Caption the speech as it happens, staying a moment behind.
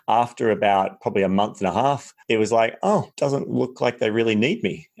after about probably a month and a half, it was like, oh, doesn't look like they really need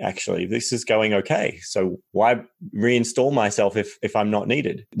me, actually. This is going okay. So why reinstall myself if I'm not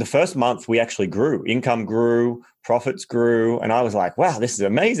needed? The first month we actually grew. Income grew, profits grew. And I was like, wow, this is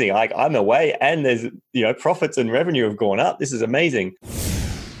amazing. Like I'm away and there's, profits and revenue have gone up. This is amazing.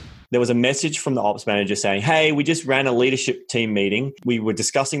 There was a message from the ops manager saying, hey, we just ran a leadership team meeting. We were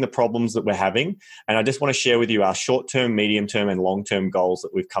discussing the problems that we're having. And I just want to share with you our short-term, medium-term, and long-term goals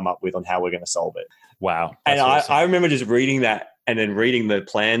that we've come up with on how we're going to solve it. Wow. And awesome. I remember just reading that and then reading the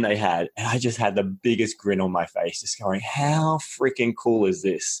plan they had. And I just had the biggest grin on my face, just going, how freaking cool is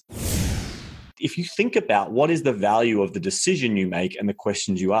this? If you think about what is the value of the decision you make and the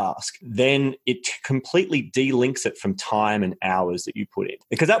questions you ask, then it completely delinks it from time and hours that you put in.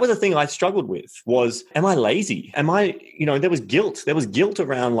 Because that was the thing I struggled with was, am I lazy? Am I, there was guilt. There was guilt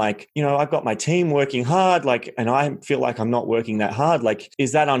around like, I've got my team working hard, and I feel like I'm not working that hard. Like,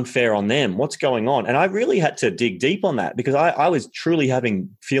 is that unfair on them? What's going on? And I really had to dig deep on that because I was truly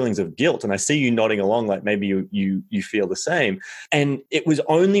having feelings of guilt. And I see you nodding along like maybe you feel the same. And it was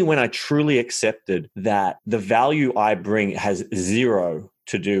only when I truly accepted that the value I bring has zero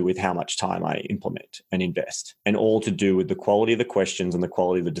to do with how much time I implement and invest, and all to do with the quality of the questions and the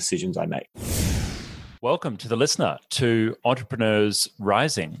quality of the decisions I make. Welcome to the listener to Entrepreneurs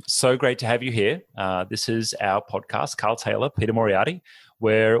Rising. So great to have you here. This is our podcast, Carl Taylor, Peter Moriarty,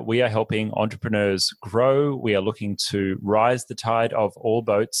 where we are helping entrepreneurs grow. We are looking to rise the tide of all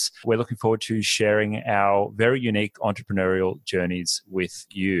boats. We're looking forward to sharing our very unique entrepreneurial journeys with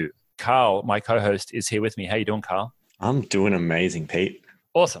you. Carl, my co-host, is here with me. How you doing, Carl? I'm doing amazing, Pete.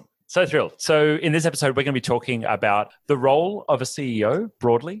 Awesome. So thrilled. So in this episode, we're going to be talking about the role of a CEO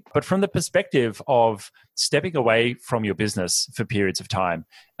broadly, but from the perspective of stepping away from your business for periods of time.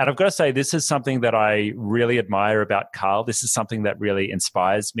 And I've got to say, this is something that I really admire about Carl. This is something that really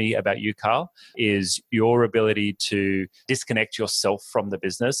inspires me about you, Carl, is your ability to disconnect yourself from the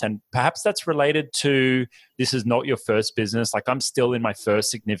business. And perhaps that's related to this is not your first business. Like I'm still in my first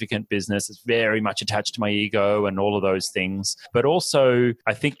significant business. It's very much attached to my ego and all of those things. But also,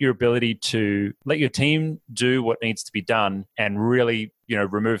 I think your ability to let your team do what needs to be done and really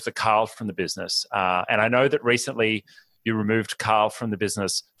remove the Carl from the business. And I know that recently you removed Carl from the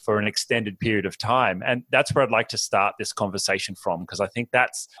business for an extended period of time. And that's where I'd like to start this conversation from, because I think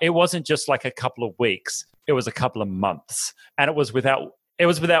it wasn't just like a couple of weeks, it was a couple of months. And it was without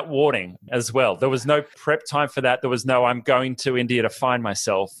warning as well. There was no prep time for that. There was no, I'm going to India to find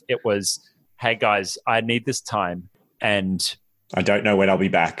myself. It was, hey guys, I need this time. And I don't know when I'll be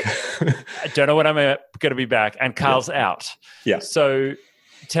back. I don't know when I'm going to be back. And Carl's out. Yeah. So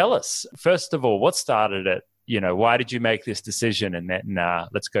tell us, first of all, what started it? Why did you make this decision? And then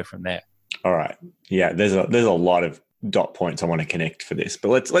let's go from there. All right. Yeah, there's a lot of dot points I want to connect for this.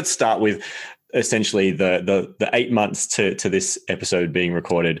 But let's start with essentially the 8 months to this episode being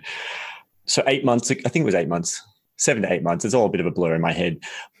recorded. So 8 months, I think it was 8 months, 7 to 8 months. It's all a bit of a blur in my head.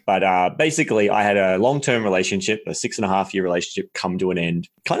 But basically, I had a long-term relationship, a 6.5-year relationship, come to an end,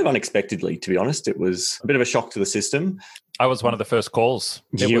 kind of unexpectedly, to be honest. It was a bit of a shock to the system. I was one of the first calls.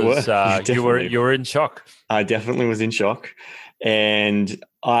 You were in shock. I definitely was in shock. And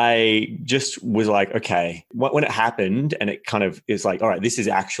I just was like, okay, when it happened and it kind of is like, all right, this is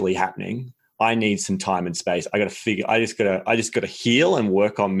actually happening. I need some time and space. I just got to heal and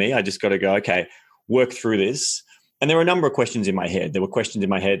work on me. I just got to go, okay, work through this. And there were a number of questions in my head. There were questions in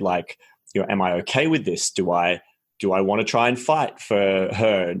my head like, am I okay with this? Do I want to try and fight for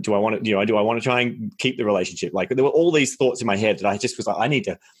her? Do I want to try and keep the relationship? Like there were all these thoughts in my head that I just was like, I need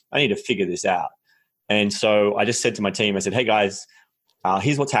to figure this out. And so I just said to my team, I said, hey guys,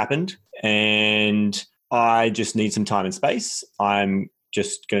 here's what's happened. And I just need some time and space. I'm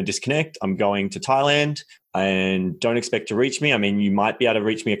just going to disconnect. I'm going to Thailand and don't expect to reach me. I mean, you might be able to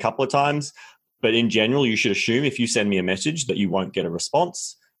reach me a couple of times, but in general, you should assume if you send me a message that you won't get a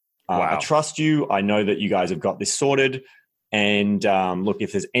response. Wow. I trust you. I know that you guys have got this sorted. And look,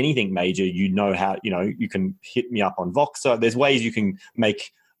 if there's anything major, how, you can hit me up on Voxer. There's ways you can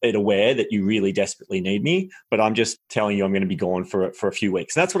make it aware that you really desperately need me. But I'm just telling you I'm going to be gone for a few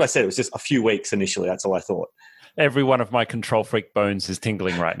weeks. And that's what I said. It was just a few weeks initially. That's all I thought. Every one of my control freak bones is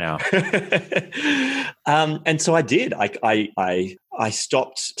tingling right now. And so I did. I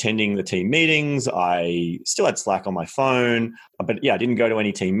stopped attending the team meetings. I still had Slack on my phone, but yeah, I didn't go to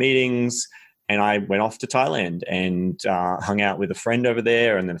any team meetings. And I went off to Thailand and hung out with a friend over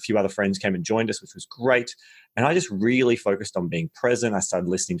there. And then a few other friends came and joined us, which was great. And I just really focused on being present. I started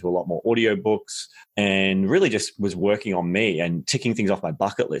listening to a lot more audiobooks and really just was working on me, and ticking things off my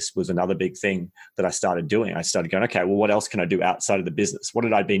bucket list was another big thing that I started doing. I started going, okay, well, what else can I do outside of the business? What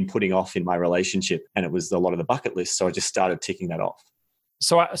had I been putting off in my relationship? And it was a lot of the bucket list. So I just started ticking that off.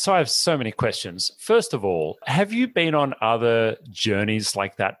 So I have so many questions. First of all, have you been on other journeys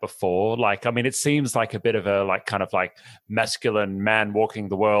like that before? Like, I mean, it seems like a bit of a kind of masculine man walking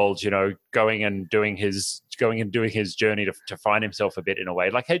the world, going and doing his journey to find himself a bit in a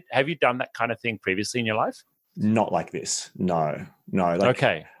way. Like, have you done that kind of thing previously in your life? Not like this. No.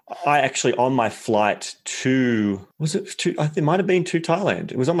 Okay. I actually, on my flight I think it might have been to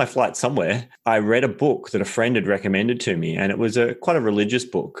Thailand. It was on my flight somewhere. I read a book that a friend had recommended to me, and it was quite a religious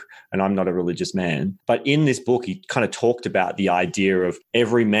book, and I'm not a religious man. But in this book, he kind of talked about the idea of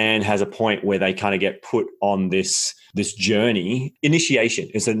every man has a point where they kind of get put on this journey. Initiation.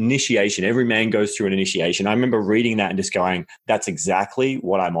 It's an initiation. Every man goes through an initiation. I remember reading that and just going, that's exactly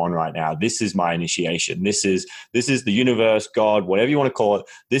what I'm on right now. This is my initiation. This is the universe, God, whatever you want to call it.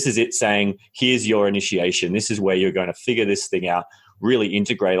 This is it saying, here's your initiation. This is where you're going to figure this thing out, really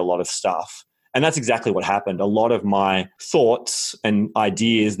integrate a lot of stuff. And that's exactly what happened. A lot of my thoughts and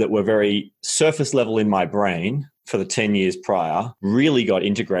ideas that were very surface level in my brain for the 10 years prior really got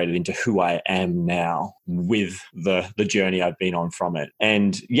integrated into who I am now with the journey I've been on from it.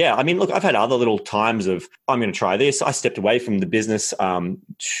 And yeah, I mean, look, I've had other little times of, I'm going to try this. I stepped away from the business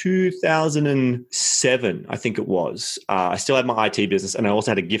 2007, I think it was. I still had my IT business, and I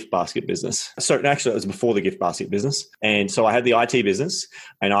also had a gift basket business. So actually, it was before the gift basket business. And so I had the IT business,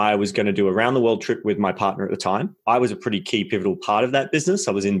 and I was going to do a round the world trip with my partner at the time. I was a pretty key pivotal part of that business.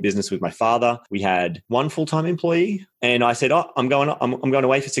 I was in business with my father. We had one full-time employee, and I said, I'm going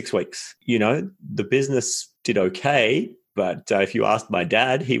away for 6 weeks. The business did okay, but if you asked my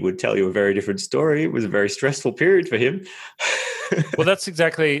dad, he would tell you a very different story. It was a very stressful period for him. Well, that's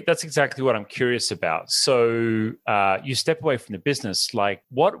exactly what I'm curious about. So you step away from the business. Like,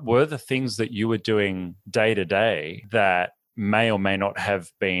 what were the things that you were doing day to day that may or may not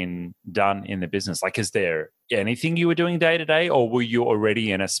have been done in the business? Like, is there anything you were doing day to day, or were you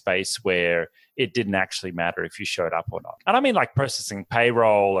already in a space where it didn't actually matter if you showed up or not? And I mean, like processing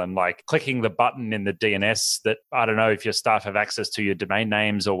payroll and like clicking the button in the DNS that, I don't know if your staff have access to your domain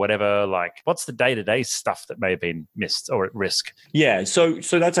names or whatever. Like, what's the day-to-day stuff that may have been missed or at risk? Yeah, so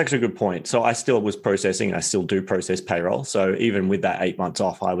that's actually a good point. So I still was processing, and I still do process payroll. So even with that 8 months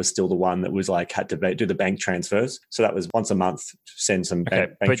off, I was still the one that was like, had to do the bank transfers. So that was once a month, send some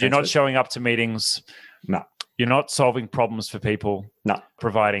bank but transfers. You're not showing up to meetings. No. You're not solving problems for people. No.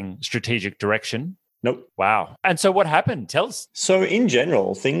 Providing strategic direction. Nope. Wow. And so what happened? Tell us. So in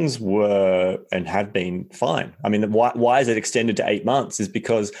general, things were and have been fine. I mean, why is it extended to 8 months is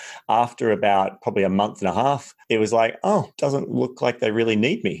because after about probably a month and a half, it was like, doesn't look like they really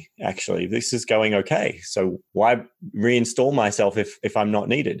need me. Actually, this is going okay. So why reinstall myself if I'm not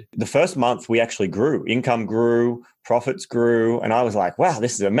needed? The first month we actually grew. Income grew, profits grew. And I was like, wow,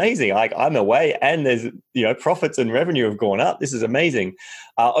 this is amazing. Like, I'm away and there's, profits and revenue have gone up. This is amazing.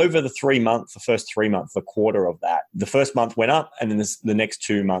 Over the first 3 months, the quarter of that, the first month went up, and then the next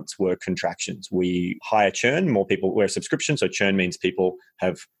 2 months were contractions. We higher churn, more people, we're a subscription. So churn means people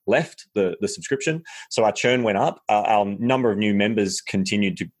have left the subscription. So our churn went up. Our number of new members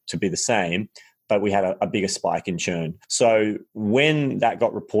continued to be the same, but we had a bigger spike in churn. So when that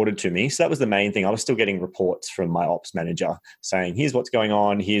got reported to me, so that was the main thing. I was still getting reports from my ops manager saying, here's what's going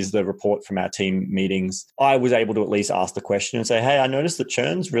on. Here's the report from our team meetings. I was able to at least ask the question and say, hey, I noticed that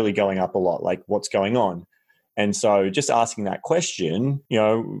churn's really going up a lot. Like, what's going on? And so just asking that question,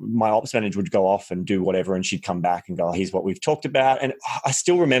 my ops manager would go off and do whatever, and she'd come back and go, here's what we've talked about. And I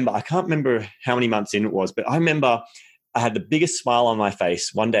still remember, I can't remember how many months in it was, but I remember I had the biggest smile on my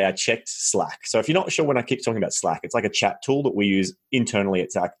face. One day I checked Slack. So if you're not sure when I keep talking about Slack, it's like a chat tool that we use internally.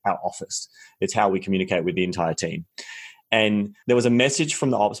 It's our office. It's how we communicate with the entire team. And there was a message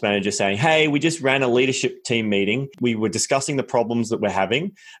from the ops manager saying, hey, we just ran a leadership team meeting. We were discussing the problems that we're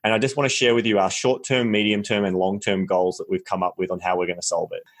having. And I just want to share with you our short-term, medium-term, and long-term goals that we've come up with on how we're going to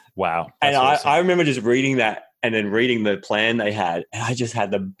solve it. Wow. And awesome. I remember just reading that and then reading the plan they had. And I just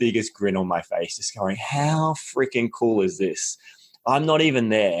had the biggest grin on my face, just going, how freaking cool is this? I'm not even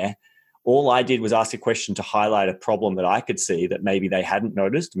there. All I did was ask a question to highlight a problem that I could see that maybe they hadn't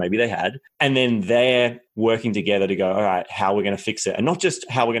noticed, maybe they had. And then they're working together to go, all right, how we're going to fix it. And not just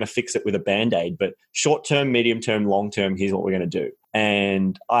how we're going to fix it with a Band-Aid, but short-term, medium-term, long-term, here's what we're going to do.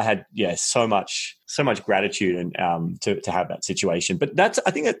 And I had, so much gratitude and to have that situation. But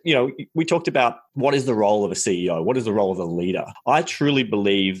I think that, we talked about what is the role of a CEO? What is the role of a leader? I truly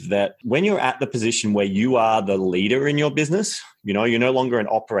believe that when you're at the position where you are the leader in your business, you're no longer an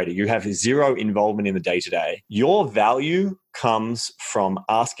operator. You have zero involvement in the day-to-day. Your value comes from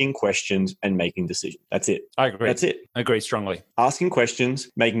asking questions and making decisions. That's it. I agree. That's it. I agree strongly. Asking questions,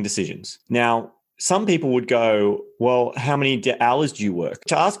 making decisions. Now, some people would go, well, how many hours do you work?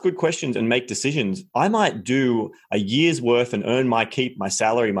 To ask good questions and make decisions, I might do a year's worth and earn my keep, my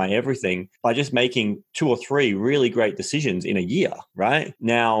salary, my everything by just making 2 or 3 really great decisions in a year, right?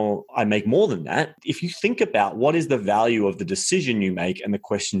 Now, I make more than that. If you think about what is the value of the decision you make and the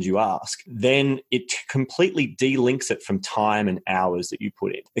questions you ask, then it completely delinks it from time and hours that you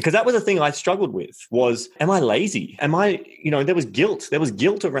put in. Because that was the thing I struggled with was, am I lazy? Am I, there was guilt. There was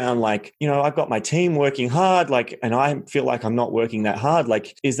guilt around I've got my team working hard, and I feel like I'm not working that hard.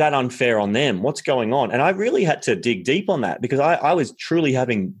 Is that unfair on them? What's going on? And I really had to dig deep on that because I was truly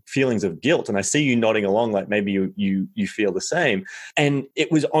having feelings of guilt. And I see you nodding along like maybe you feel the same. And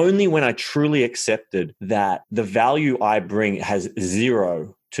it was only when I truly accepted that the value I bring has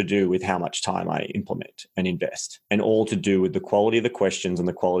zero to do with how much time I implement and invest, and all to do with the quality of the questions and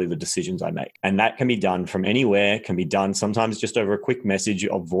the quality of the decisions I make. And that can be done from anywhere, can be done sometimes just over a quick message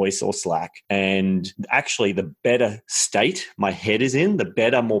of voice or Slack. And actually, the better state my head is in, the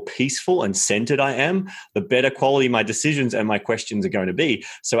better, more peaceful and centered I am, the better quality my decisions and my questions are going to be.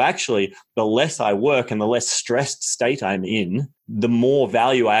 So actually, the less I work and the less stressed state I'm in, the more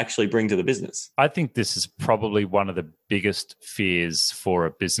value I actually bring to the business. I think this is probably one of the biggest fears for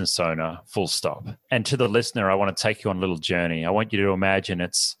a business owner, full stop. And to the listener, I want to take you on a little journey. I want you to imagine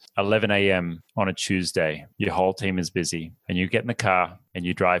it's 11 a.m. on a Tuesday. Your whole team is busy and you get in the car and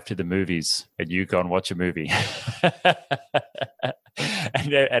you drive to the movies and you go and watch a movie.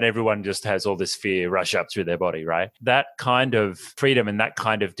 And everyone just has all this fear rush up through their body, right? That kind of freedom and that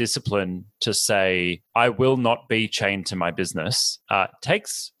kind of discipline to say, I will not be chained to my business,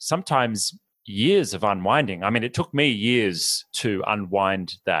 takes sometimes years of unwinding. I mean, it took me years to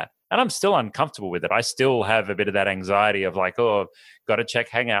unwind that. And I'm still uncomfortable with it. I still have a bit of that anxiety of got to check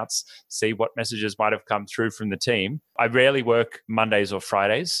Hangouts, see what messages might have come through from the team. I rarely work Mondays or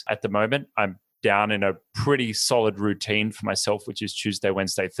Fridays at the moment. I'm down in a pretty solid routine for myself, which is Tuesday,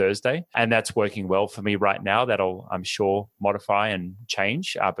 Wednesday, Thursday. And that's working well for me right now. That'll, I'm sure, modify and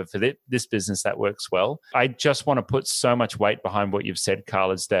change. But for this business, that works well. I just want to put so much weight behind what you've said,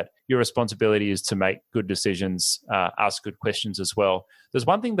 Carl, is that your responsibility is to make good decisions, ask good questions as well. There's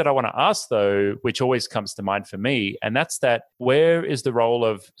one thing that I want to ask, though, which always comes to mind for me, and that's that where is the role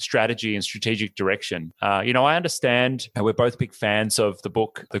of strategy and strategic direction? I understand we're both big fans of the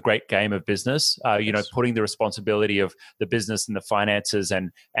book, The Great Game of Business, Yes. Putting the responsibility of the business and the finances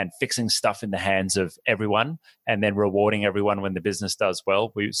and fixing stuff in the hands of everyone and then rewarding everyone when the business does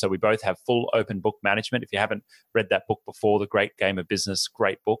well. So we both have full open book management. If you haven't read that book before, The Great Game of Business,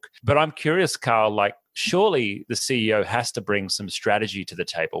 great book. But I'm curious, Carl, surely the CEO has to bring some strategy to the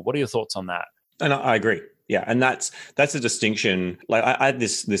table. What are your thoughts on that? And I agree. Yeah. And that's a distinction. I had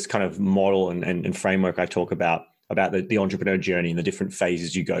this kind of model and framework I talk about the entrepreneur journey and the different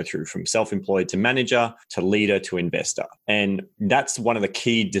phases you go through, from self-employed to manager to leader to investor. And that's one of the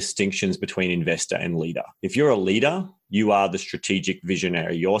key distinctions between investor and leader. If you're a leader, you are the strategic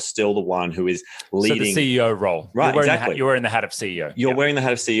visionary. You're still the one who is leading. So the CEO role. Right, exactly. You're wearing the hat of CEO. You're wearing the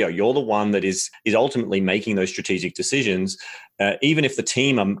hat of CEO. You're the one that is ultimately making those strategic decisions. Even if the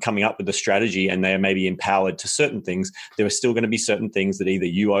team are coming up with the strategy and they are maybe empowered to certain things, there are still going to be certain things that either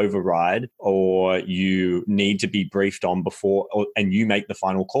you override or you need to be briefed on before, and you make the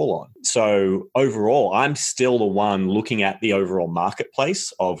final call on. So overall, I'm still the one looking at the overall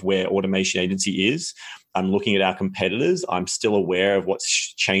marketplace of where Automation Agency is. I'm looking at our competitors. I'm still aware of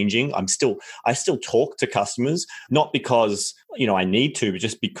what's changing. I still talk to customers, not because, I need to, but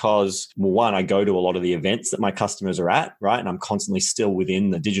just because, well, one, I go to a lot of the events that my customers are at, right? And I'm constantly still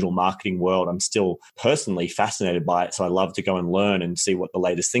within the digital marketing world. I'm still personally fascinated by it. So I love to go and learn and see what the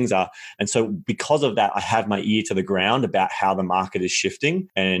latest things are. And so because of that, I have my ear to the ground about how the market is shifting.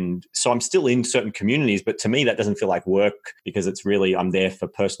 And so I'm still in certain communities, but to me, that doesn't feel like work because it's really, I'm there for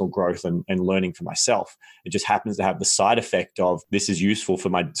personal growth and learning for myself. It just happens to have the side effect of this is useful for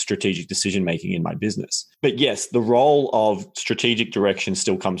my strategic decision-making in my business. But yes, the role of strategic direction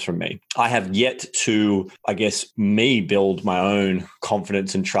still comes from me. I have yet to, me build my own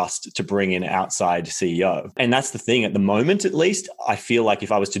confidence and trust to bring in outside CEO. And that's the thing at the moment, at least, I feel like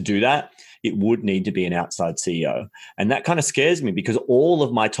if I was to do that, it would need to be an outside CEO. And that kind of scares me because all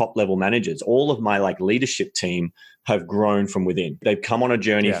of my top level managers, all of my like leadership team have grown from within. They've come on a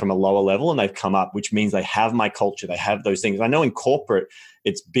journey from a lower level and they've come up, which means they have my culture. They have those things. I know in corporate,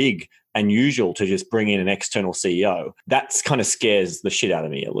 it's big and usual to just bring in an external CEO. That's kind of scares the shit out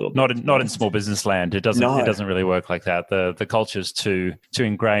of me a little bit. Not in small business land. It doesn't really work like that. The culture's too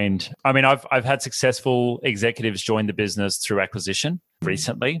ingrained. I mean, I've had successful executives join the business through acquisition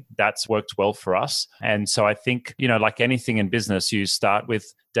recently. That's worked well for us. And so I think, like anything in business, you start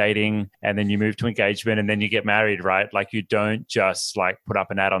with dating and then you move to engagement and then you get married, right? Like you don't just like put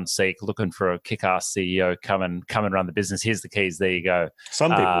up an ad on Seek looking for a kick-ass CEO, come and run the business. Here's the keys. There you go.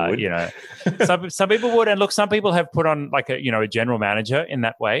 Some people would. Some people would. And look, some people have put on like a general manager in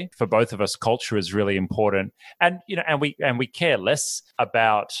that way. For both of us, culture is really important. And, and we care less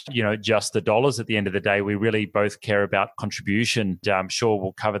about, just the dollars at the end of the day. We really both care about contribution. I'm sure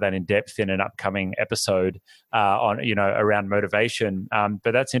we'll cover that in depth in an upcoming episode on, around motivation.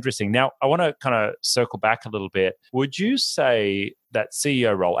 But that's interesting. Now, I want to kind of circle back a little bit. Would you say that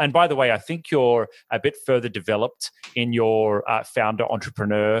CEO role, and by the way, I think you're a bit further developed in your founder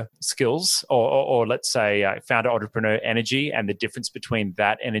entrepreneur skills, or let's say founder entrepreneur energy, and the difference between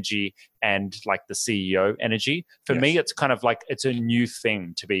that energy and like the CEO energy. For me, it's kind of like it's a new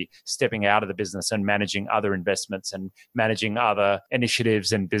thing to be stepping out of the business and managing other investments and managing other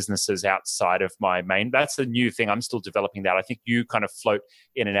initiatives and businesses outside of my main. That's the new thing. I'm still developing that. I think you kind of float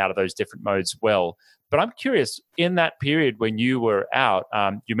in and out of those different modes well. But I'm curious, in that period when you were out,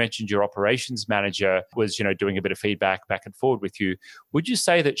 you mentioned your operations manager was, doing a bit of feedback back and forward with you. Would you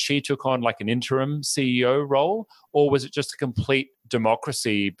say that she took on like an interim CEO role, or was it just a complete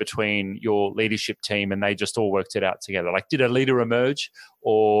democracy between your leadership team and they just all worked it out together? Like, did a leader emerge,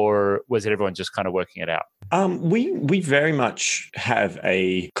 or was it everyone just kind of working it out? We very much have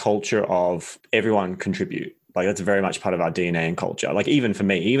a culture of everyone contribute. Like that's very much part of our DNA and culture. Like even for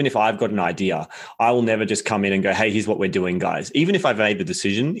me, even if I've got an idea, I will never just come in and go, hey, here's what we're doing, guys. Even if I've made the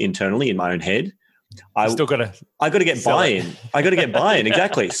decision internally in my own head, I got to get buy-in. I got to get buy-in.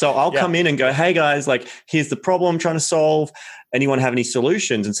 Exactly. So I'll come in and go, hey guys, like here's the problem I'm trying to solve. Anyone have any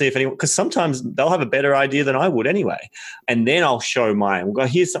solutions? And see if anyone, because sometimes they'll have a better idea than I would anyway. And then I'll show mine. We'll go,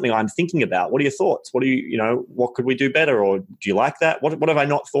 here's something I'm thinking about. What are your thoughts? What do you, what could we do better? Or do you like that? What have I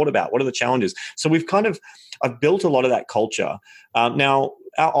not thought about? What are the challenges? So I've built a lot of that culture. Now,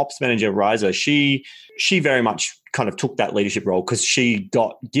 our ops manager, Riza, she very much kind of took that leadership role because she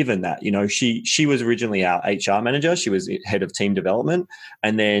got given that. She was originally our HR manager. She was head of team development.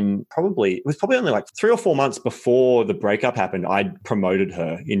 And then it was probably only like 3 or 4 months before the breakup happened, I promoted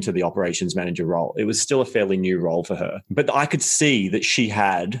her into the operations manager role. It was still a fairly new role for her. But I could see that she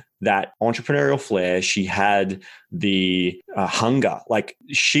had that entrepreneurial flair. She had the hunger. Like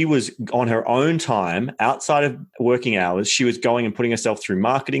she was on her own time outside of working hours. She was going and putting herself through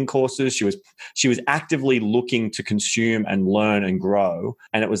marketing courses. She was actively looking to consume and learn and grow.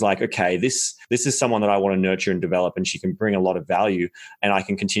 And it was like, okay, this is someone that I want to nurture and develop, and she can bring a lot of value, and I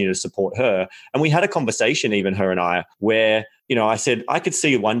can continue to support her. And we had a conversation, even her and I, where I said, I could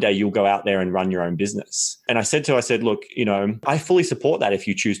see one day you'll go out there and run your own business. And I said to her, look, I fully support that if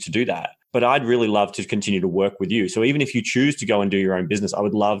you choose to do that, but I'd really love to continue to work with you. So even if you choose to go and do your own business, I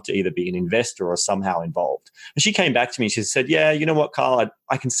would love to either be an investor or somehow involved. And she came back to me and she said, yeah, you know what, Carl,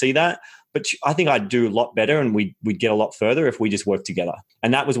 I can see that, but I think I'd do a lot better and we'd get a lot further if we just work together.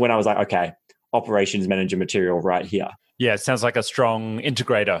 And that was when I was like, okay, operations manager material right here. Yeah, it sounds like a strong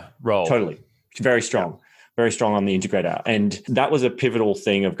integrator role. Totally. Very strong. Yeah. Very strong on the integrator. And that was a pivotal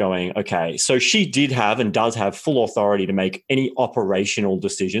thing of going, okay, so she did have and does have full authority to make any operational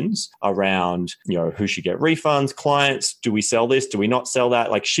decisions around, who should get refunds, clients, do we sell this, do we not sell that?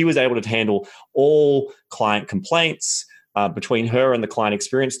 Like she was able to handle all client complaints between her and the client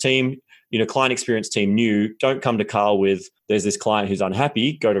experience team. Client experience team knew, don't come to Carl with, there's this client who's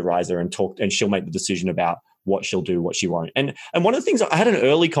unhappy, go to Riza and talk, and she'll make the decision about what she'll do, what she won't. And one of the things, I had an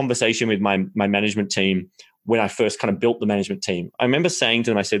early conversation with my management team when I first kind of built the management team. I remember saying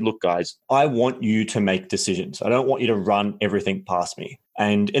to them, I said, look, guys, I want you to make decisions. I don't want you to run everything past me.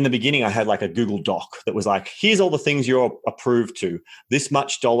 And in the beginning, I had like a Google Doc that was like, here's all the things you're approved to, this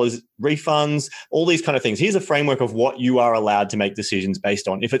much dollars, refunds, all these kind of things. Here's a framework of what you are allowed to make decisions based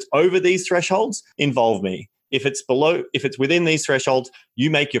on. If it's over these thresholds, involve me. If it's within these thresholds, You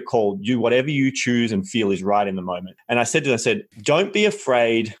make your call, do whatever you choose and feel is right in the moment. And I said to them, don't be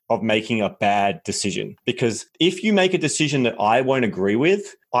afraid of making a bad decision, because if you make a decision that I won't agree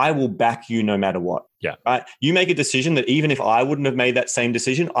with, I will back you no matter what. Yeah. Right. You make a decision that even if I wouldn't have made that same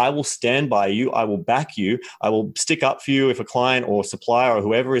decision, I will stand by you. I will back you. I will stick up for you if a client or supplier or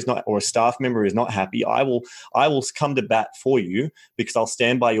whoever is not, or a staff member is not happy. I will come to bat for you because I'll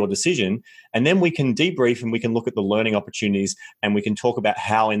stand by your decision. And then we can debrief and we can look at the learning opportunities and we can talk about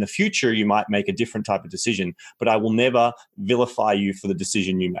how in the future you might make a different type of decision. But I will never vilify you for the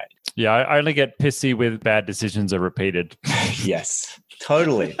decision you made. Yeah, I only get pissy with bad decisions are repeated. Yes,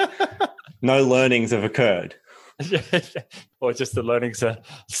 totally. No learnings have occurred. Or just the learnings are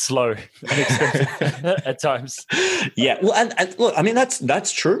slow and expensive at times. Yeah. Well, and look, I mean,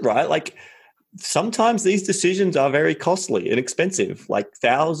 that's true, right? Like sometimes these decisions are very costly and expensive, like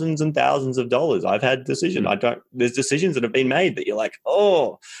thousands and thousands of dollars. I've had decisions. There's decisions that have been made that you're like,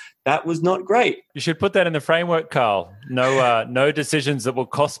 oh, that was not great. You should put that in the framework, Carl. No decisions that will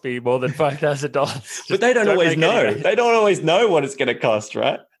cost me more than $5,000. But they don't always know. They don't always know what it's going to cost,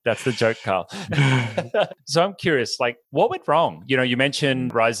 right? That's the joke, Carl. So I'm curious, like what went wrong? You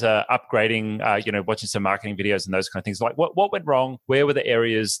mentioned Riser upgrading, watching some marketing videos and those kind of things. Like what went wrong? Where were the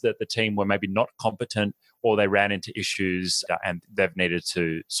areas that the team were maybe not competent or they ran into issues and they've needed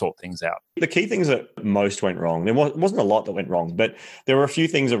to sort things out? The key things that most went wrong, there wasn't a lot that went wrong, but there were a few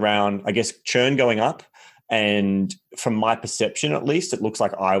things around, I guess, churn going up. And from my perception, at least, it looks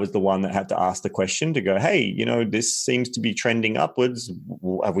like I was the one that had to ask the question to go, hey, this seems to be trending upwards.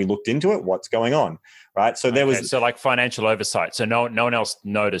 Have we looked into it? What's going on? Right. So there was like financial oversight. So no one else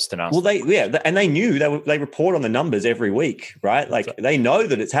noticed and asked. Well, they knew they report on the numbers every week, right? Like they know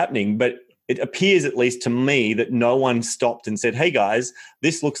that it's happening, but it appears, at least to me, that no one stopped and said, hey guys,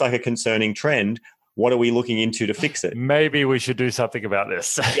 this looks like a concerning trend. What are we looking into to fix it? Maybe we should do something about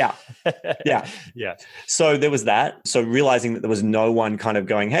this. Yeah. So there was that. So realizing that there was no one kind of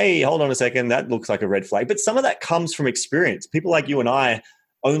going, hey, hold on a second, that looks like a red flag. But some of that comes from experience. People like you and I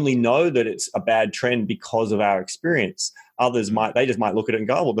only know that it's a bad trend because of our experience. Others they just might look at it and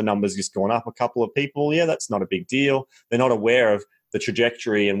go, oh, well, the number's just gone up a couple of people. Yeah, that's not a big deal. They're not aware of the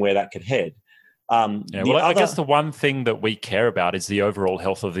trajectory and where that could head. I guess the one thing that we care about is the overall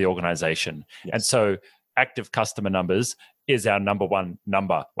health of the organization. Yes. And so active customer numbers is our number one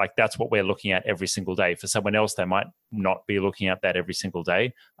number. Like that's what we're looking at every single day. For someone else, they might not be looking at that every single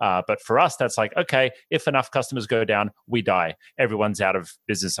day. But for us, that's like, okay, if enough customers go down, we die. Everyone's out of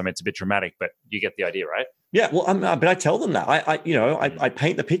business. I mean, it's a bit dramatic, but you get the idea, right? Yeah, well, but I tell them that. I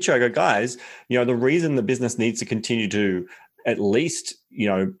paint the picture. I go, guys, the reason the business needs to continue to at least,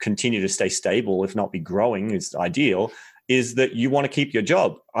 continue to stay stable, if not be growing is ideal, is that you want to keep your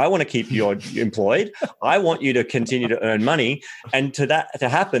job. I want to keep you employed. I want you to continue to earn money. And to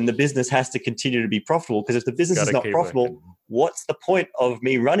happen, the business has to continue to be profitable, because if the business is not profitable, what's the point of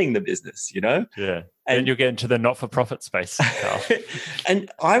me running the business, Yeah. And you'll get into the not-for-profit space, Carl.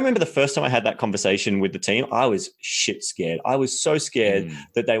 And I remember the first time I had that conversation with the team, I was shit scared. I was so scared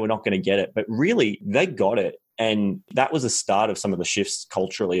that they were not going to get it. But really, they got it. And that was the start of some of the shifts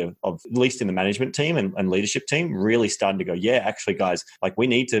culturally of at least in the management team and leadership team, really starting to go, yeah, actually, guys, like we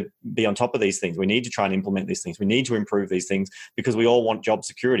need to be on top of these things. We need to try and implement these things. We need to improve these things because we all want job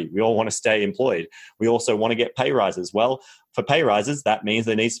security. We all want to stay employed. We also want to get pay rises. Well, for pay rises, that means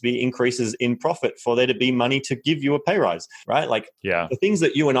there needs to be increases in profit for there to be money to give you a pay rise, right? Like the things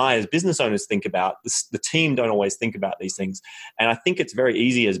that you and I as business owners think about, the team don't always think about these things. And I think it's very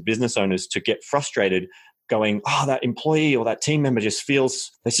easy as business owners to get frustrated going, oh, that employee or that team member just feels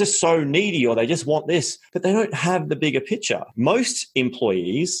they're just so needy or they just want this, but they don't have the bigger picture. Most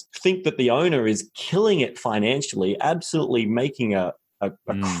employees think that the owner is killing it financially, absolutely making a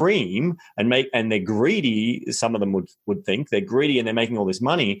cream and they're greedy. Some of them would think they're greedy and they're making all this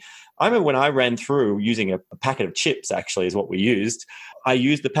money. I remember when I ran through using a packet of chips, actually is what we used. I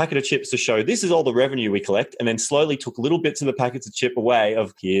used the packet of chips to show this is all the revenue we collect, and then slowly took little bits of the packets of chip away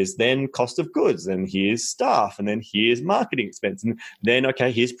of here's then cost of goods, and here's staff, and then here's marketing expense, and then,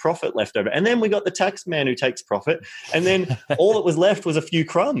 okay, here's profit left over. And then we got the tax man who takes profit, and then all that was left was a few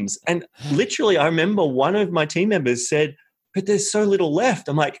crumbs. And literally, I remember one of my team members said, but there's so little left.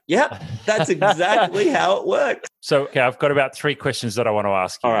 I'm like, yeah, that's exactly how it works. So, okay, I've got about 3 questions that I want to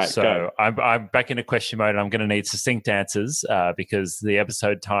ask you. All right, so I'm back into question mode, and I'm going to need succinct answers because the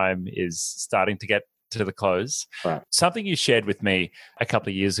episode time is starting to get to the close. Right. Something you shared with me a couple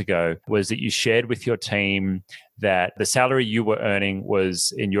of years ago was that you shared with your team that the salary you were earning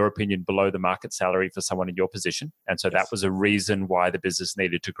was, in your opinion, below the market salary for someone in your position. And so that was a reason why the business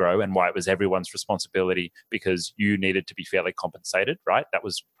needed to grow and why it was everyone's responsibility, because you needed to be fairly compensated, right? I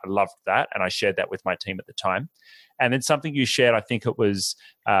loved that. And I shared that with my team at the time. And then something you shared, I think it was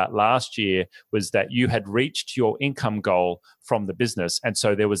last year, was that you had reached your income goal from the business. And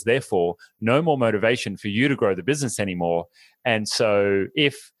so there was therefore no more motivation for you to grow the business anymore. And so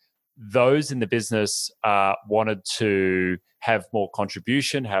if those in the business wanted to have more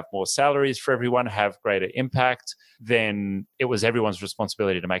contribution, have more salaries for everyone, have greater impact, then it was everyone's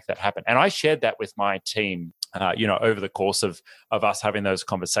responsibility to make that happen. And I shared that with my team, over the course of us having those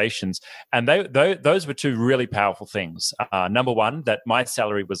conversations. And those were two really powerful things. Number one, that my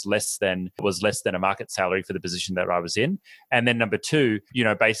salary was less than a market salary for the position that I was in. And then number two,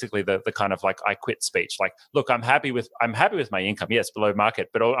 basically the kind of like I quit speech. Like, look, I'm happy with my income. Yes, below market,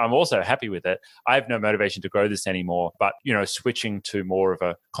 but I'm also happy with it. I have no motivation to grow this anymore. But switching to more of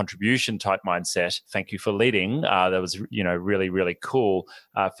a contribution type mindset. Thank you for leading. That was really, really cool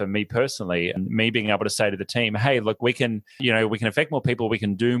for me personally, and me being able to say to the team, hey, look, we can affect more people, we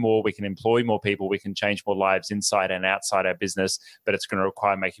can do more, we can employ more people, we can change more lives inside and outside our business, but it's going to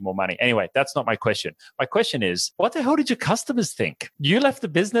require making more money. Anyway, that's not my question. My question is, what the hell did your customers think? You left the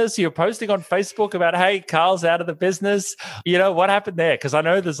business, you're posting on Facebook about, hey, Carl's out of the business. What happened there? Because I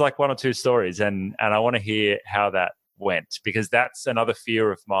know there's like one or two stories, and I want to hear how that went, because that's another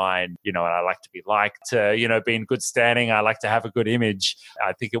fear of mine. I like to be liked, be in good standing. I like to have a good image.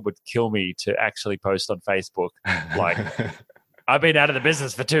 I think it would kill me to actually post on Facebook like, I've been out of the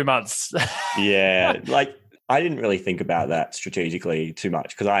business for 2 months. Yeah. Like, I didn't really think about that strategically too much,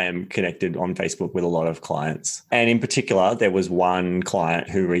 because I am connected on Facebook with a lot of clients. And in particular, there was one client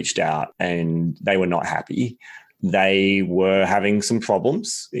who reached out and they were not happy. They were having some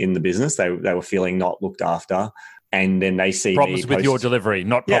problems in the business. They were feeling not looked after. And then they see problems with your delivery,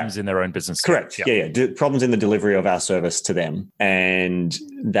 not problems in their own business. Correct. Yeah. Problems in the delivery of our service to them. And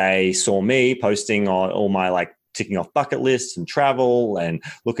they saw me posting on all my like ticking off bucket lists and travel and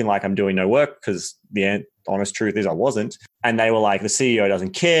looking like I'm doing no work, because the honest truth is I wasn't. And they were like, the CEO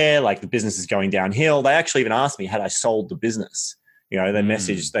doesn't care. Like, the business is going downhill. They actually even asked me, had I sold the business? The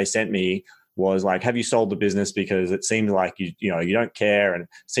message they sent me was like, have you sold the business? Because it seems like you don't care, and it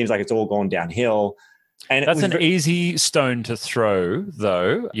seems like it's all gone downhill. And that's an easy stone to throw,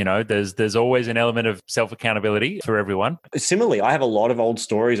 though. There's always an element of self-accountability for everyone. Similarly, I have a lot of old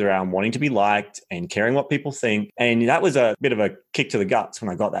stories around wanting to be liked and caring what people think. And that was a bit of a kick to the guts when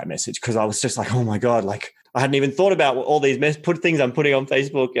I got that message, because I was just like, oh my God, like, I hadn't even thought about all these things I'm putting on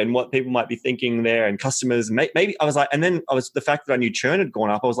Facebook and what people might be thinking there, and customers. Maybe I was like, and then the fact that I knew churn had gone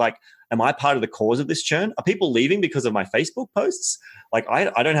up. I was like, am I part of the cause of this churn? Are people leaving because of my Facebook posts? Like,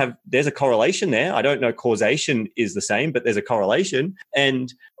 I don't have, there's a correlation there. I don't know causation is the same, but there's a correlation.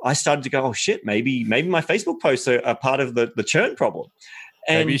 And I started to go, oh shit, maybe my Facebook posts are part of the churn problem.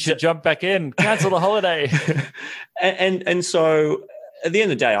 And maybe you should jump back in, cancel the holiday. and so at the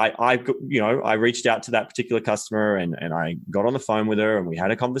end of the day, I reached out to that particular customer and I got on the phone with her and we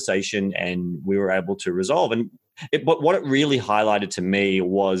had a conversation and we were able to resolve. But what it really highlighted to me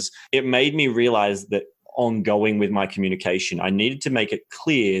was it made me realize that ongoing with my communication, I needed to make it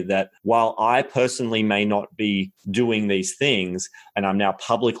clear that while I personally may not be doing these things and I'm now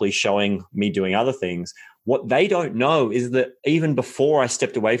publicly showing me doing other things, what they don't know is that even before I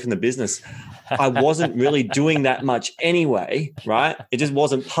stepped away from the business, I wasn't really doing that much anyway, right? It just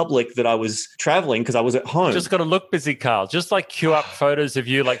wasn't public that I was traveling because I was at home. Just got to look busy, Carl. Just like queue up photos of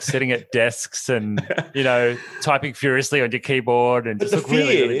you like sitting at desks and, typing furiously on your keyboard and just look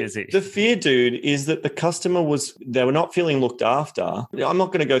really, really busy. The fear, dude, is that the customer they were not feeling looked after. I'm not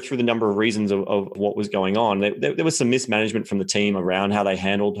going to go through the number of reasons of what was going on. There was some mismanagement from the team around how they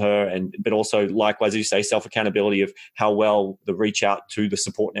handled her, but also likewise, as you say, self-accountability of how well the reach out to the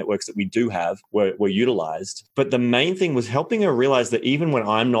support networks that we do have were utilized. But the main thing was helping her realize that even when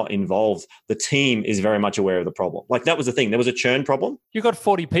I'm not involved, the team is very much aware of the problem. Like, that was the thing. There was a churn problem. You got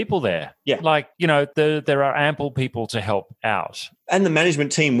 40 people there. Yeah. Like, there are ample people to help out. And the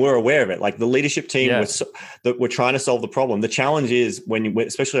management team were aware of it. Like, the leadership team were trying to solve the problem. The challenge is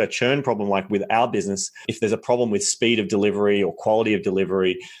especially a churn problem, like with our business, if there's a problem with speed of delivery or quality of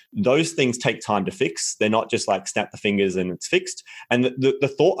delivery, those things take time to fix. They're not just like snap the fingers and it's fixed. And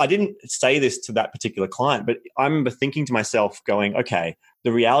the thought, I didn't say this to that particular client, but I remember thinking to myself going, okay,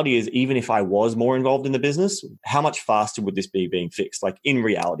 the reality is, even if I was more involved in the business, how much faster would this be being fixed? Like, in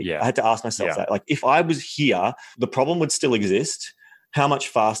reality, I had to ask myself that. Like, if I was here, the problem would still exist. how much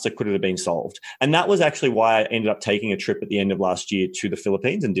faster could it have been solved? And that was actually why I ended up taking a trip at the end of last year to the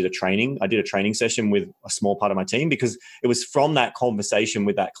Philippines and did a training. I did a training session with a small part of my team, because it was from that conversation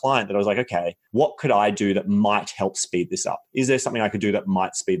with that client that I was like, okay, what could I do that might help speed this up? Is there something I could do that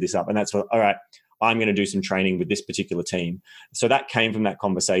might speed this up? And that's what, all right, I'm going to do some training with this particular team. So that came from that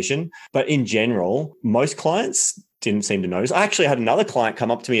conversation. But in general, most clients didn't seem to notice. I actually had another client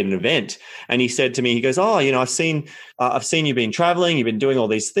come up to me at an event, and he said to me, he goes, oh, I've seen you've been traveling, you've been doing all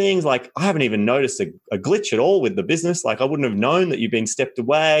these things. Like, I haven't even noticed a glitch at all with the business. Like, I wouldn't have known that you've been stepped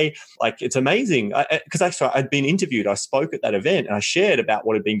away. Like, it's amazing. Because actually I'd been interviewed. I spoke at that event and I shared about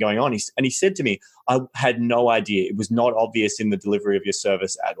what had been going on. And he said to me, I had no idea. It was not obvious in the delivery of your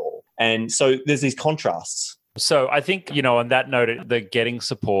service at all. And so there's these contrasts. So I think, on that note, the getting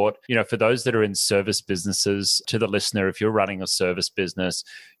support, for those that are in service businesses, to the listener, if you're running a service business,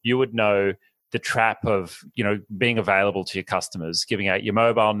 you would know the trap of, being available to your customers, giving out your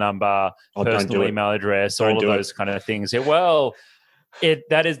mobile number, personal email address, all of those kind of things. That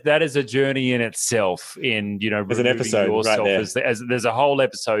is a journey in itself. There's an episode right there. There's a whole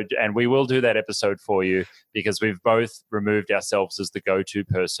episode, and we will do that episode for you, because we've both removed ourselves as the go-to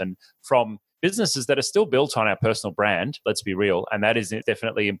person from businesses that are still built on our personal brand. Let's be real. And that is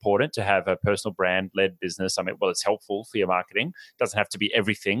definitely important, to have a personal brand led business. I mean, well, it's helpful for your marketing. It doesn't have to be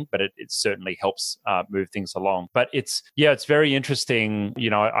everything, but it certainly helps move things along. But it's very interesting.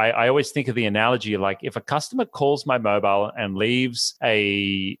 I always think of the analogy, like, if a customer calls my mobile and leaves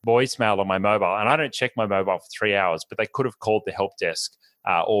a voicemail on my mobile, and I don't check my mobile for 3 hours, but they could have called the help desk,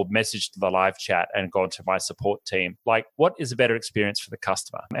 or messaged the live chat and gone to my support team. Like, what is a better experience for the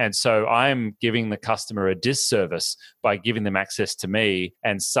customer? And so I'm giving the customer a disservice by giving them access to me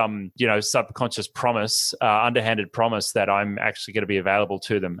and some, subconscious promise, underhanded promise that I'm actually going to be available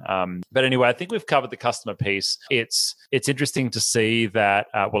to them. But anyway, I think we've covered the customer piece. It's interesting to see that,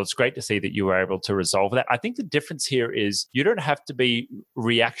 it's great to see that you were able to resolve that. I think the difference here is you don't have to be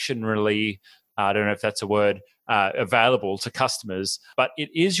reactionarily, I don't know if that's a word, available to customers, but it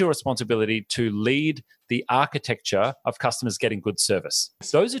is your responsibility to lead the architecture of customers getting good service.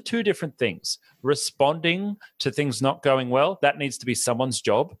 Those are two different things. Responding to things not going well, that needs to be someone's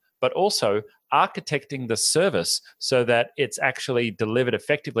job, but also architecting the service so that it's actually delivered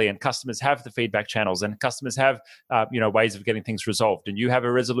effectively, and customers have the feedback channels, and customers have ways of getting things resolved, and you have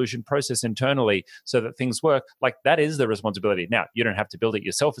a resolution process internally so that things work. Like, that is the responsibility. Now, you don't have to build it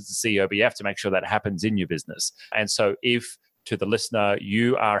yourself as the CEO, but you have to make sure that happens in your business. And so if, to the listener,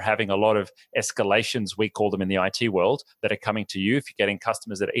 you are having a lot of escalations, we call them in the IT world, that are coming to you. If you're getting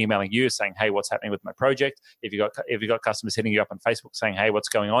customers that are emailing you saying, hey, what's happening with my project? If you've got customers hitting you up on Facebook saying, hey, what's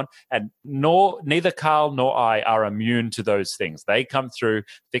going on? And neither Carl nor I are immune to those things. They come through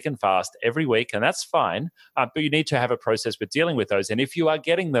thick and fast every week, and that's fine. But you need to have a process for dealing with those. And if you are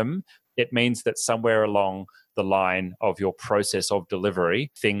getting them, it means that somewhere along the line of your process of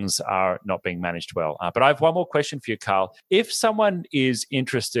delivery, things are not being managed well. But I have one more question for you, Carl. If someone is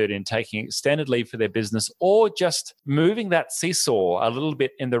interested in taking extended leave for their business, or just moving that seesaw a little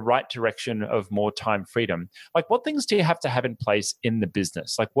bit in the right direction of more time freedom, like, what things do you have to have in place in the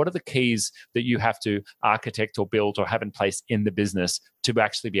business? Like, what are the keys that you have to architect or build or have in place in the business to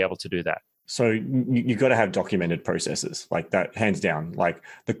actually be able to do that? So you've got to have documented processes, like that, hands down. Like,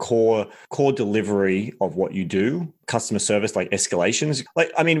 the core delivery of what you do, customer service, like escalations.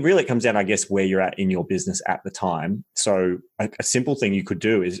 Like, I mean, really, it comes down, I guess, where you're at in your business at the time. So a simple thing you could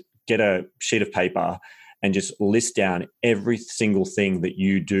do is get a sheet of paper and just list down every single thing that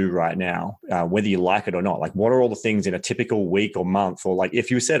you do right now, whether you like it or not. Like, what are all the things in a typical week or month? Or, like, if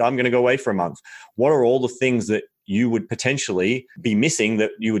you said, I'm going to go away for a month, what are all the things that you would potentially be missing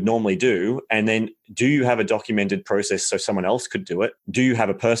that you would normally do? And then, do you have a documented process so someone else could do it? Do you have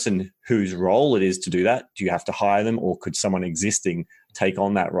a person whose role it is to do that? Do you have to hire them, or could someone existing take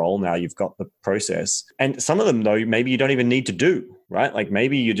on that role? Now you've got the process. And some of them, though, maybe you don't even need to do, right? Like,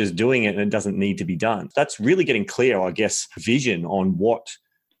 maybe you're just doing it and it doesn't need to be done. That's really getting clear, I guess, vision on what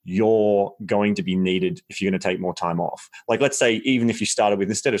you're going to be needed if you're going to take more time off. Like, let's say, even if you started with,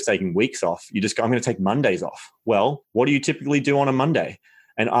 instead of taking weeks off, you just go, I'm going to take Mondays off. Well, what do you typically do on a Monday?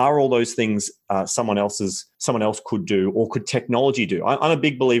 And are all those things someone else could do, or could technology do? I'm a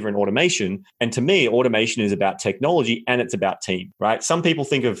big believer in automation. And to me, automation is about technology and it's about team, right? Some people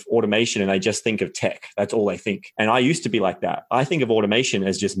think of automation and they just think of tech. That's all they think. And I used to be like that. I think of automation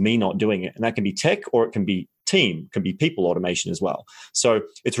as just me not doing it. And that can be tech, or it can be team, can be people automation as well. So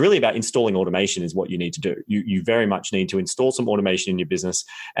it's really about installing automation is what you need to do. You very much need to install some automation in your business.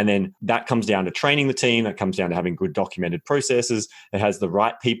 And then that comes down to training the team. That comes down to having good documented processes. It has the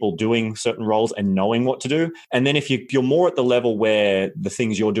right people doing certain roles and knowing what to do. And then if you're more at the level where the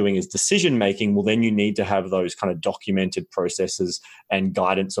things you're doing is decision making, well, then you need to have those kind of documented processes and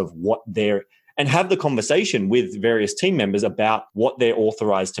guidance of what they're, and have the conversation with various team members about what they're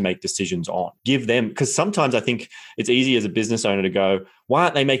authorized to make decisions on. Give them, because sometimes I think it's easy as a business owner to go, why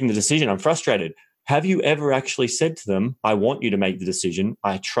aren't they making the decision? I'm frustrated. Have you ever actually said to them, I want you to make the decision.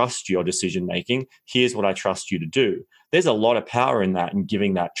 I trust your decision making. Here's what I trust you to do. There's a lot of power in that and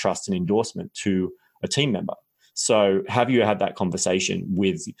giving that trust and endorsement to a team member. So have you had that conversation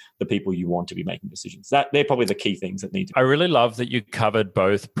with the people you want to be making decisions? They're probably the key things that need to be. I really love that you covered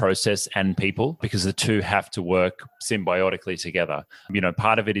both process and people, because the two have to work symbiotically together.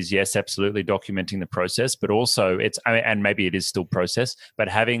 Part of it is, yes, absolutely documenting the process, but also and maybe it is still process, but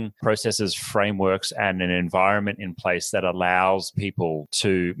having processes, frameworks, and an environment in place that allows people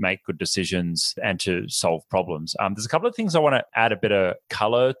to make good decisions and to solve problems. There's a couple of things I want to add a bit of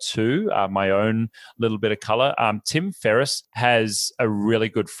color to, my own little bit of color. Tim Ferriss has a really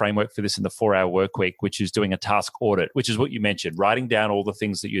good framework for this in the 4-Hour Workweek, which is doing a task audit, which is what you mentioned, writing down all the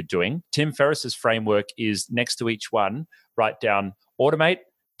things that you're doing. Tim Ferriss's framework is next to each one, write down automate,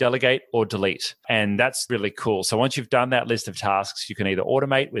 delegate, or delete. And that's really cool. So once you've done that list of tasks, you can either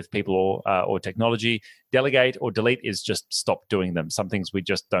automate with people or technology. Delegate or delete is just stop doing them. Some things we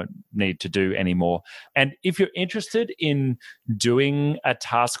just don't need to do anymore. And if you're interested in doing a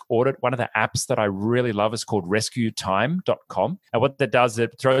task audit, one of the apps that I really love is called rescuetime.com. And what that does,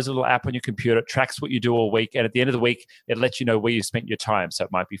 it throws a little app on your computer, tracks what you do all week. And at the end of the week, it lets you know where you spent your time. So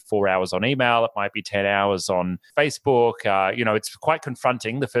it might be 4 hours on email. It might be 10 hours on Facebook. It's quite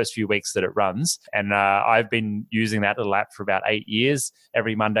confronting the first few weeks that it runs. And I've been using that little app for about 8 years.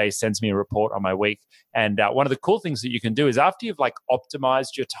 Every Monday sends me a report on my week. And one of the cool things that you can do is after you've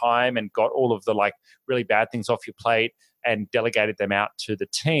optimized your time and got all of the really bad things off your plate and delegated them out to the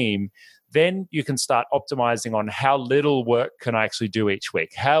team, then you can start optimizing on how little work can I actually do each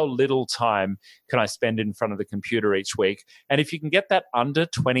week? How little time can I spend in front of the computer each week? And if you can get that under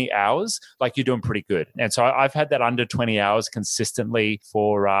 20 hours, you're doing pretty good. And so I've had that under 20 hours consistently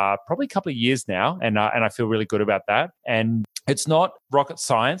for probably a couple of years now. And I feel really good about that. And it's not rocket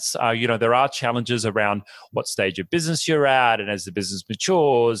science. There are challenges around what stage of business you're at and as the business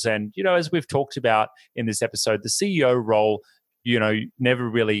matures. And, as we've talked about in this episode, the CEO role never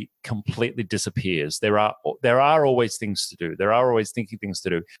really completely disappears. There are always things to do. There are always thinking things to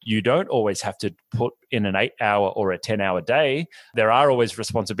do. You don't always have to put in an 8-hour or a 10-hour day. There are always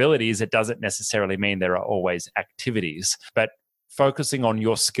responsibilities. It doesn't necessarily mean there are always activities. But focusing on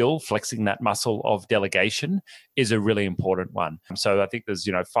your skill, flexing that muscle of delegation is a really important one. So I think there's,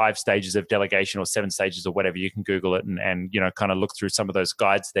 5 stages of delegation or 7 stages or whatever. You can Google it and kind of look through some of those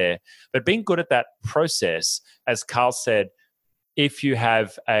guides there. But being good at that process, as Carl said, if you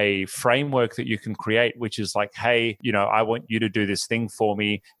have a framework that you can create, which is hey, I want you to do this thing for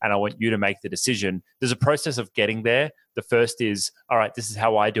me and I want you to make the decision. There's a process of getting there. The first is, all right, this is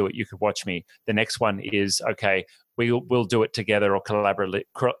how I do it. You can watch me. The next one is, okay, we'll do it together or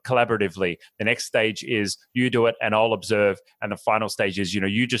collaboratively. The next stage is you do it and I'll observe. And the final stage is,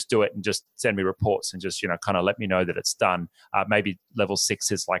 you just do it and just send me reports and just, kind of let me know that it's done. Maybe level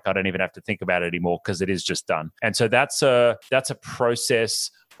 6 is I don't even have to think about it anymore because it is just done. And so that's a process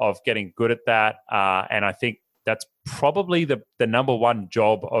of getting good at that. And I think that's probably the number one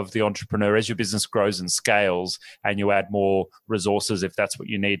job of the entrepreneur as your business grows and scales and you add more resources, if that's what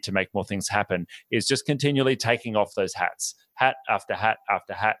you need to make more things happen, is just continually taking off those hats. Hat after hat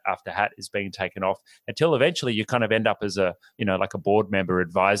after hat after hat is being taken off until eventually you kind of end up as a, a board member,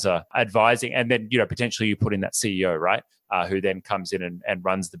 advisor, advising, and then, potentially you put in that CEO, right? Who then comes in and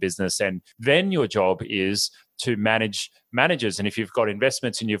runs the business. And then your job is to manage managers. And if you've got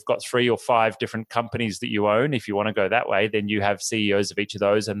investments and you've got 3 or 5 different companies that you own, if you want to go that way, then you have CEOs of each of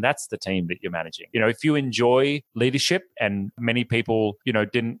those. And that's the team that you're managing. If you enjoy leadership, and many people,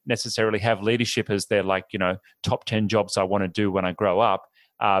 didn't necessarily have leadership as their top 10 jobs I want to do when I grow up.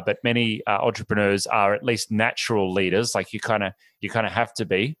 But many entrepreneurs are at least natural leaders, you kind of have to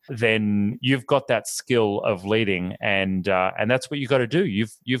be. Then you've got that skill of leading, and that's what you got to do.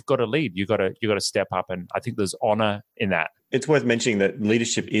 You've got to lead. You got to step up, and I think there's honor in that. It's worth mentioning that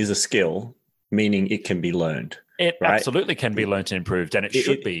leadership is a skill, meaning it can be learned. It absolutely can be learned and improved, and it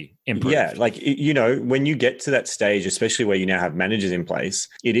should be improved. Yeah, when you get to that stage, especially where you now have managers in place,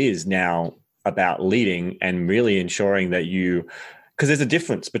 it is now about leading and really ensuring that you because there's a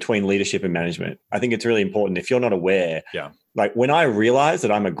difference between leadership and management. I think it's really important. If you're not aware, Yeah. like when I realized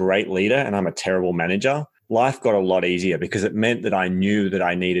that I'm a great leader and I'm a terrible manager, life got a lot easier because it meant that I knew that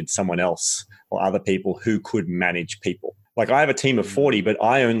I needed someone else or other people who could manage people. Like I have a team of 40, but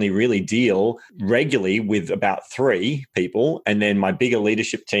I only really deal regularly with about 3 people. And then my bigger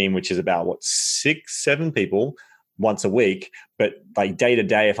leadership team, which is about 6, 7 people once a week. But like day to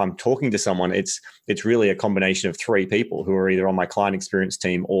day, if I'm talking to someone, it's really a combination of 3 people who are either on my client experience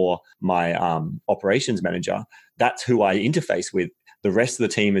team or my operations manager. That's who I interface with. The rest of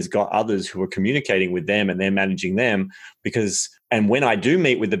the team has got others who are communicating with them and they're managing them and when I do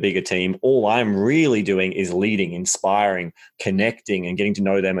meet with the bigger team, all I'm really doing is leading, inspiring, connecting, and getting to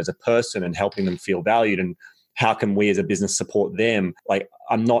know them as a person and helping them feel valued. And how can we as a business support them? Like,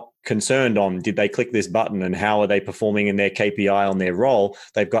 I'm not concerned on did they click this button and how are they performing in their KPI on their role.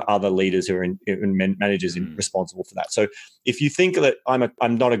 They've got other leaders who are managers responsible for that. So if you think that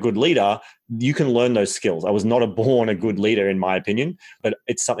I'm not a good leader, you can learn those skills. I was not born a good leader, in my opinion, but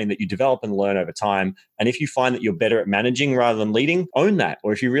it's something that you develop and learn over time. And if you find that you're better at managing rather than leading, own that.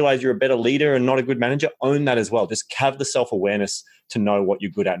 Or if you realize you're a better leader and not a good manager, own that as well. Just have the self-awareness to know what you're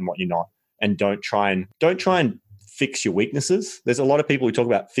good at and what you're not. And don't try and fix your weaknesses. There's a lot of people who talk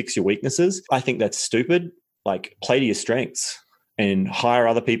about fix your weaknesses. I think that's stupid. Like, play to your strengths and hire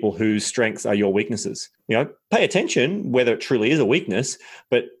other people whose strengths are your weaknesses. Pay attention whether it truly is a weakness,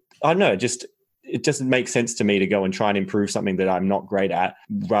 but I don't know, it doesn't make sense to me to go and try and improve something that I'm not great at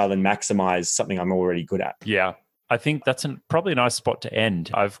rather than maximize something I'm already good at. Yeah, I think that's probably a nice spot to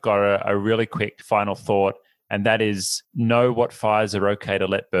end. I've got a really quick final thought. And that is, know what fires are okay to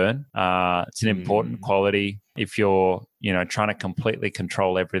let burn. It's an important quality. If you're, trying to completely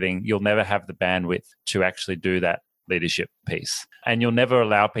control everything, you'll never have the bandwidth to actually do that leadership piece. And you'll never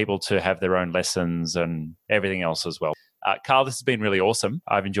allow people to have their own lessons and everything else as well. Carl, this has been really awesome.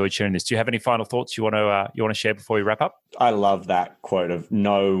 I've enjoyed sharing this. Do you have any final thoughts you want to share before we wrap up? I love that quote of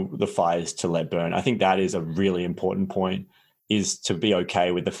know the fires to let burn. I think that is a really important point, is to be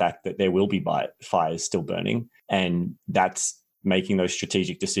okay with the fact that there will be fires still burning. And that's making those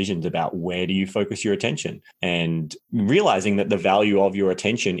strategic decisions about where do you focus your attention and realizing that the value of your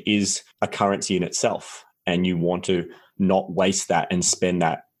attention is a currency in itself. And you want to not waste that and spend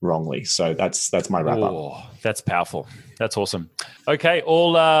that wrongly. So that's my wrap up. That's powerful. That's awesome. Okay.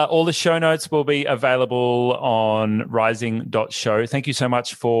 All the show notes will be available on rising.show. Thank you so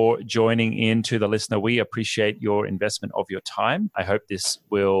much for joining in to the listener. We appreciate your investment of your time. I hope this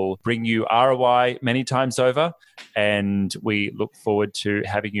will bring you ROI many times over, and we look forward to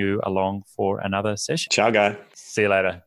having you along for another session. Ciao, guy. See you later.